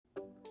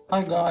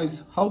Hi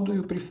guys, how do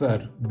you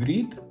prefer,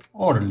 grid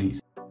or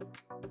list?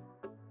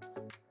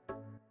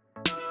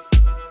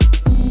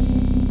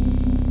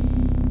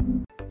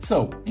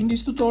 So, in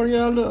this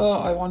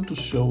tutorial I want to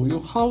show you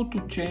how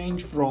to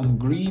change from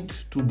grid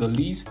to the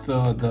list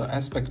the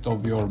aspect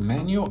of your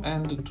menu,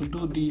 and to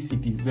do this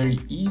it is very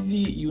easy.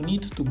 You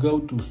need to go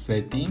to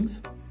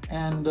settings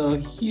and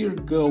here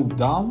go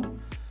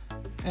down,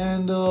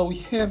 and we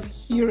have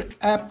here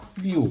app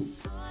view.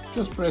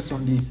 Just press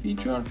on this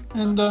feature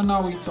and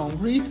now it's on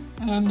grid,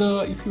 and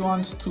if you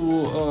want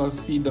to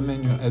see the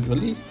menu as a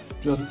list,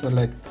 just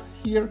select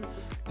here,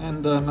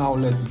 and now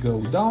let's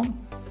go down,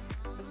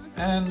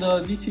 and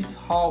this is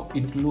how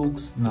it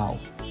looks now.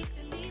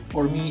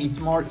 For me it's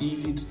more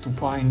easy to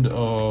find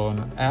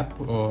an app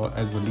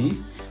as a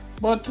list,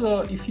 but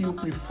if you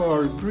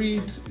prefer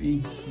grid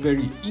it's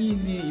very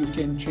easy. You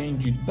can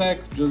change it back.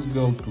 Just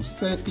go to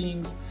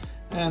settings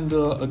and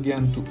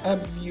again to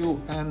app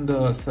view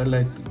and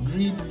select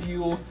grid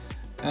view,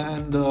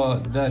 and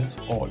that's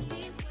all.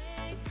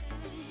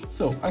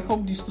 So I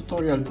hope this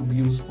tutorial to be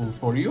useful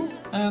for you,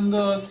 and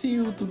see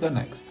you to the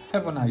next.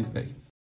 Have a nice day.